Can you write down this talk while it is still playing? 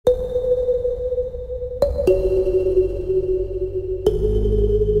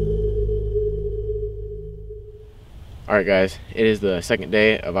Alright guys, it is the second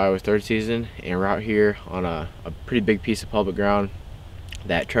day of Iowa's third season, and we're out here on a pretty big piece of public ground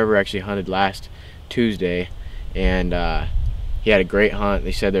that Trevor actually hunted last Tuesday, and he had a great hunt.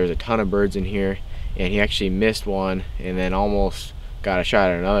 They said there was a ton of birds in here, and he actually missed one and then almost got a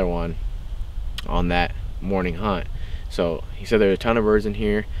shot at another one on that morning hunt. So he said there was a ton of birds in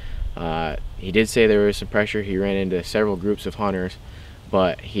here. He did say there was some pressure. He ran into several groups of hunters,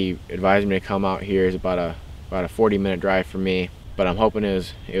 but he advised me to come out here. It's about a 40-minute drive for me, but I'm hoping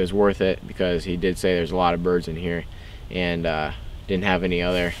it was worth it, because he did say there's a lot of birds in here, and didn't have any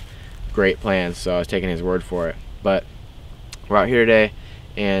other great plans, so I was taking his word for it. But we're out here today,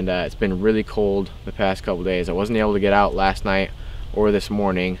 and it's been really cold the past couple days. I wasn't able to get out last night or this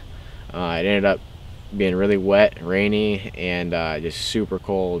morning. It ended up being really wet, rainy, and just super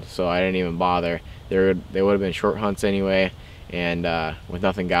cold, so I didn't even bother. They would have been short hunts anyway, and with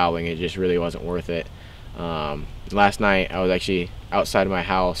nothing gobbling, it just really wasn't worth it. Last night I was actually outside of my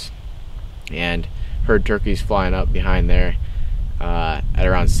house and heard turkeys flying up behind there at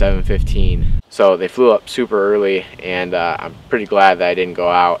around 7:15. So they flew up super early, and I'm pretty glad that I didn't go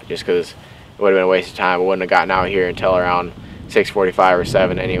out, just because it would have been a waste of time. I wouldn't have gotten out here until around 6:45 or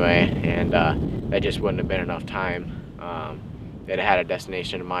 7 anyway, and that just wouldn't have been enough time. It had a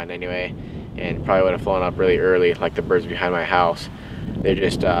destination in mind anyway, and probably would have flown up really early, like the birds behind my house. They're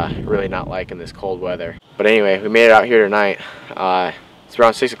just really not liking this cold weather. But anyway, we made it out here tonight. It's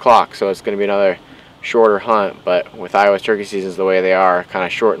around 6 o'clock, so it's going to be another shorter hunt. But with Iowa's turkey seasons the way they are, kind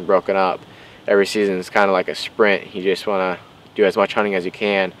of short and broken up, every season is kind of like a sprint. You just want to do as much hunting as you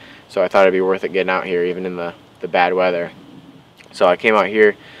can. So I thought it'd be worth it getting out here, even in the bad weather. So I came out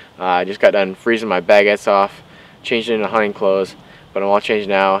here. I just got done freezing my baguettes off, changed into hunting clothes, but I'm all changed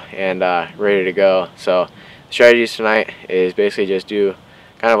now and ready to go. So the strategies tonight is basically just do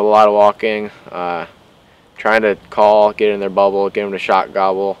kind of a lot of walking, trying to call, get in their bubble, get them to shot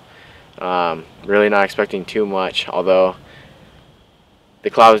gobble. Really not expecting too much, although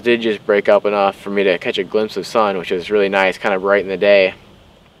the clouds did just break up enough for me to catch a glimpse of sun, which is really nice, kind of bright in the day,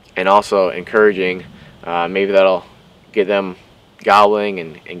 and also encouraging. Maybe that'll get them gobbling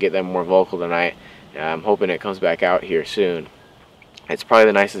and get them more vocal tonight. I'm hoping it comes back out here soon. It's probably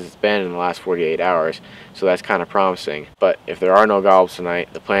the nicest it's been in the last 48 hours, so that's kind of promising. But if there are no gobbles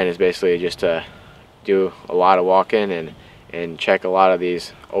tonight, the plan is basically just to do a lot of walking and check a lot of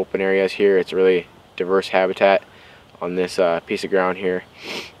these open areas here. It's a really diverse habitat on this piece of ground here.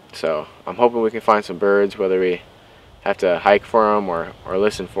 So I'm hoping we can find some birds, whether we have to hike for them or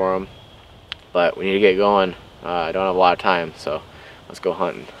listen for them. But we need to get going. I don't have a lot of time, so let's go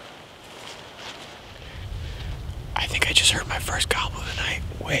hunting. I think I just heard my first gobble of the night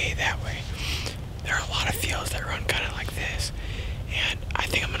way that way. There are a lot of fields that run kind of like this, and I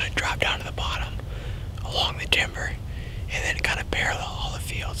think I'm going to drop down to the bottom along the timber and then kind of parallel all the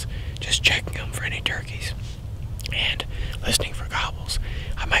fields, just checking them for any turkeys and listening for gobbles.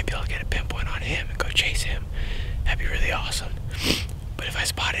 I might be able to get a pinpoint on him and go chase him. That'd be really awesome. But if I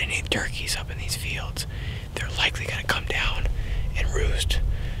spot any turkeys up in these fields, they're likely going to come down and roost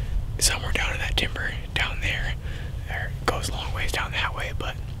somewhere down in that timber down there. It goes a long ways down that way,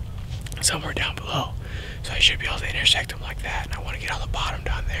 but somewhere down below. So I should be able to intersect them like that, and I want to get on the bottom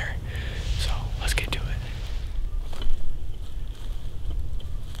down there. So let's get to it.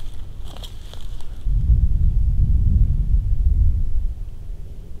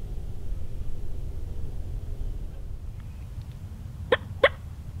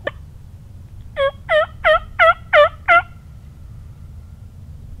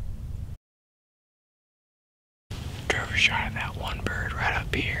 Trevor shot at that one bird right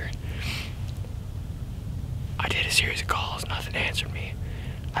up here. I did a series of calls, nothing answered me.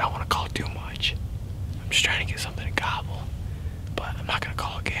 I don't want to call too much. I'm just trying to get something to gobble, but I'm not going to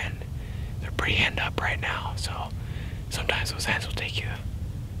call again. They're pretty end up right now, so sometimes those ends will take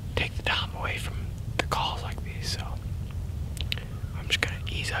the time away from the calls like these. So I'm just going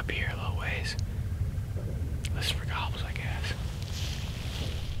to ease up here a little ways, listen for gobbles, I guess.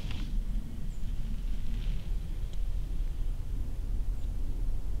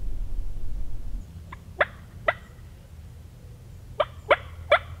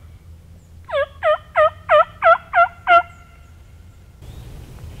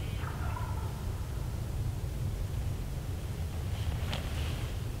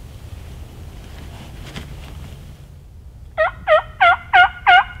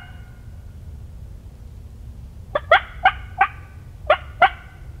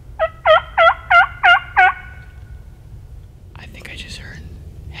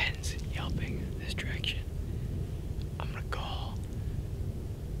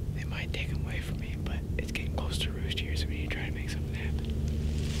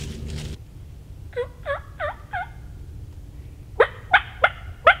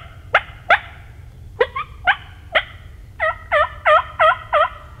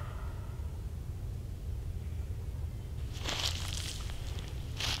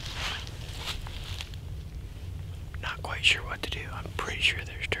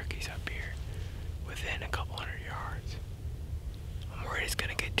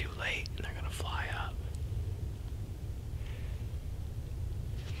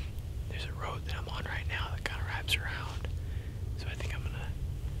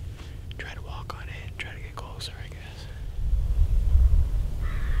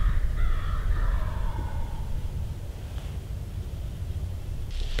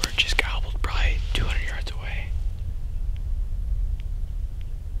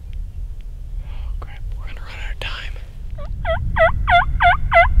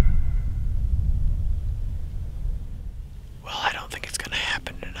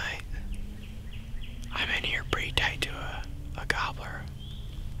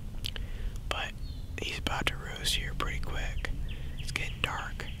 but he's about to roost here pretty quick. It's getting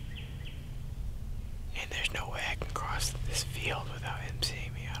dark. And there's no way I can cross this field without him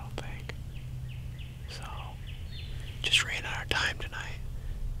seeing me, I don't think. So, just ran out of time tonight.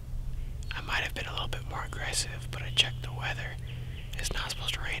 I might have been a little bit more aggressive, but I checked the weather. It's not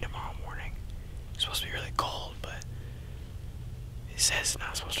supposed to rain tomorrow morning. It's supposed to be really cold, but it says it's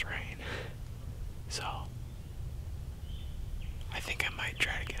not supposed to rain. So, I think I might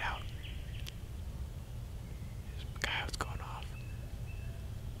try